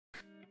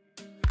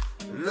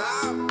And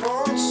I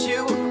want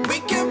you, we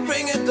can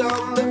bring it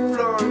on the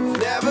floor. We've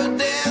never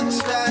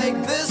danced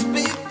like this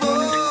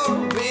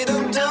before. We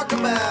don't talk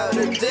about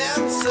it,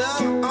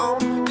 dancing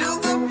on, do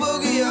the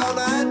boogie all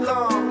night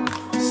long.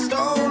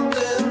 Stoned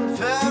in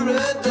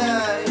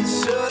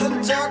paradise,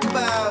 shouldn't talk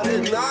about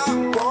it. And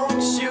I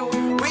want you,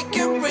 we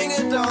can bring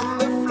it on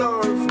the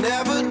floor. We've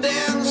never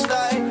danced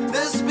like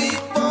this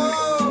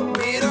before.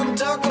 We don't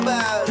talk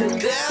about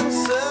it,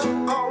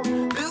 dancing on,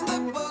 do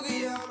the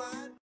boogie all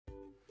night.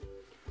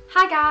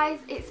 Hi guys,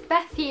 it's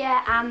Beth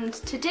here, and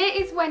today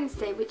is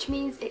Wednesday, which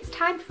means it's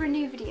time for a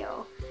new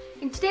video.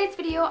 In today's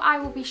video I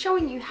will be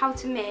showing you how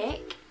to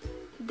make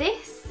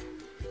this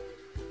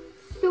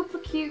super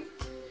cute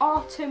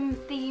autumn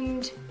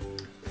themed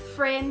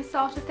frame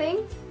sort of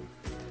thing,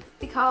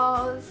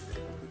 because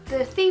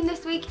the theme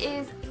this week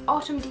is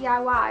autumn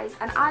DIYs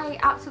and I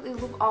absolutely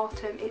love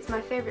autumn. It's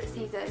my favourite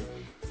season,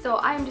 so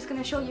I am just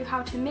going to show you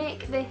how to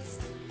make this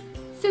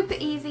super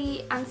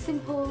easy and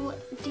simple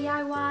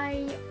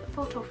DIY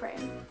photo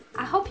frame.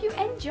 I hope you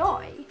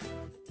enjoy!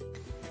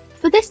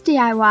 For this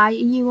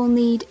DIY you will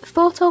need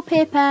photo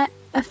paper,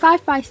 a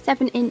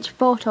 5x7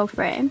 photo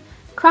frame,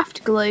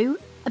 craft glue,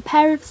 a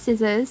pair of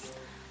scissors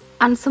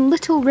and some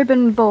little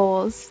ribbon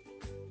bows.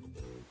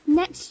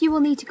 Next you will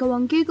need to go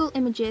on Google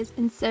Images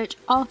and search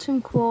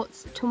autumn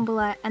quotes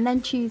Tumblr and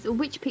then choose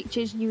which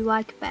pictures you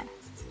like best.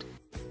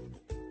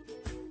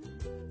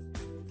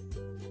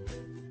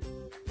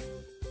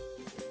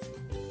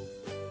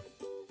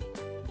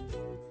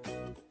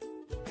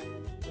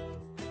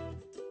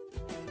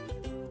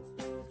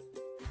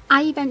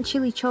 I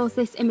eventually chose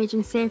this image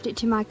and saved it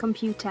to my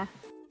computer.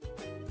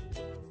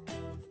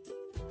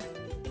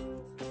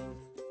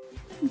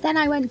 Then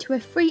I went to a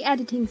free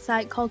editing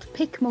site called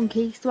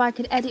PicMonkey so I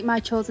could edit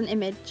my chosen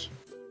image.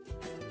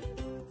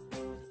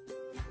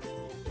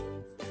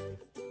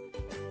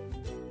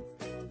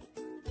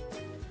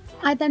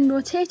 I then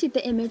rotated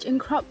the image and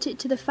cropped it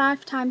to the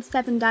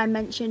 5x7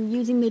 dimension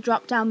using the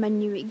drop down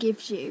menu it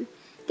gives you.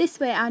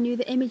 This way I knew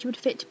the image would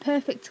fit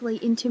perfectly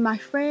into my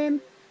frame.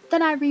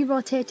 Then I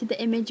re-rotated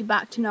the image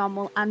back to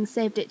normal and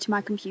saved it to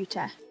my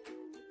computer.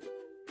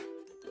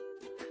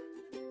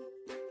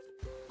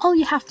 All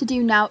you have to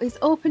do now is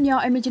open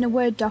your image in a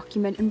Word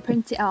document and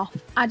print it off.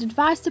 I'd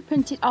advise to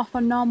print it off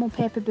on normal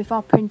paper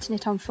before printing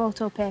it on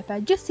photo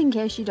paper, just in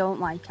case you don't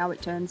like how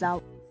it turns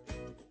out.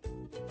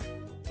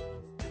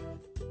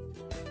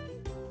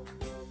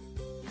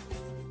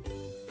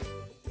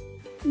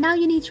 Now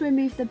you need to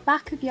remove the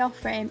back of your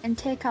frame and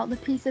take out the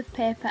piece of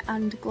paper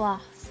and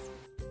glass.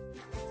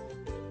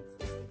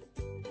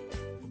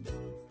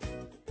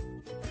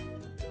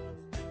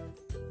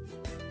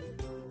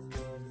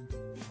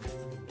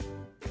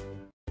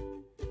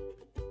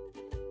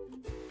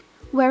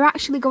 We're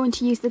actually going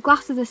to use the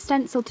glass as a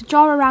stencil to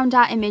draw around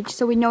our image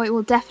so we know it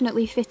will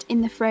definitely fit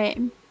in the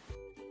frame.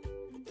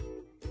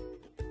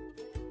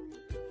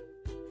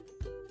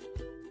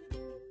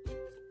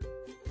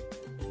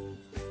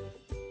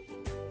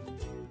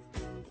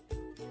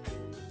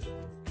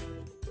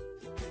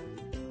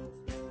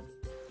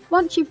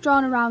 Once you've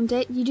drawn around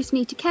it, you just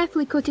need to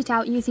carefully cut it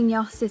out using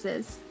your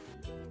scissors.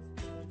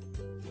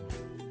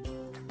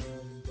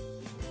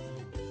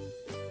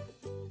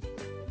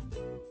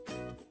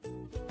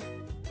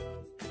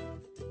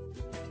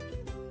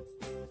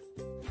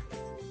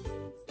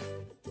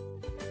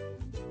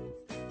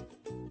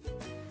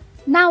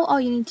 Now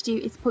all you need to do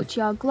is put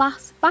your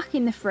glass back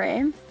in the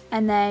frame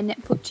and then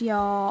put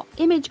your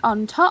image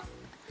on top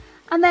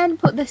and then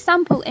put the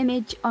sample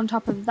image on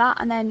top of that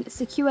and then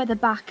secure the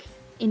back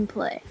in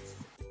place.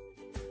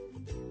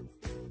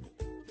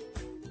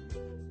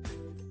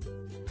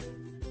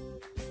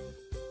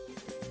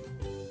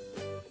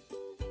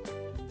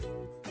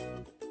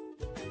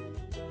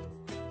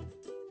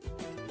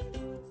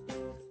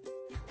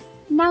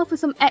 Now for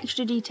some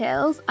extra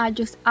details, I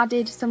just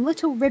added some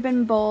little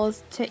ribbon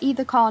bows to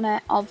either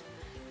corner of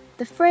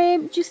the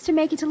frame just to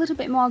make it a little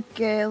bit more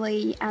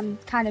girly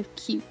and kind of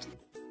cute.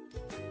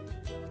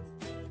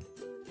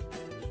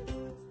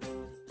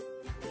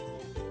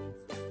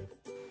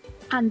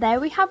 And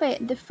there we have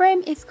it, the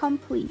frame is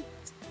complete.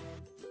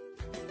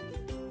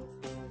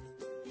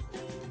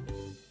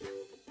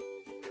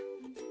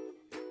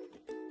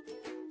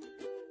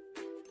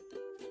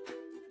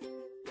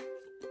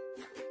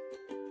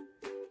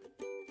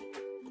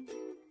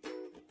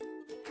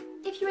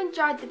 If you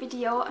enjoyed the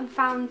video and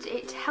found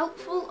it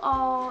helpful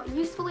or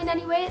useful in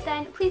any way,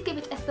 then please give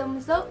it a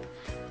thumbs up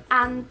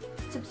and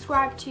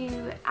subscribe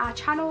to our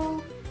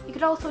channel. You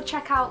could also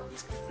check out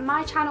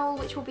my channel,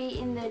 which will be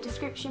in the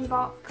description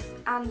box,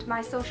 and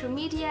my social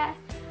media.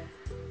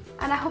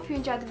 And I hope you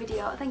enjoyed the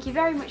video. Thank you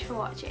very much for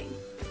watching.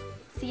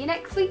 See you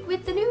next week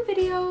with the new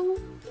video.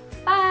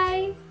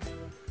 Bye!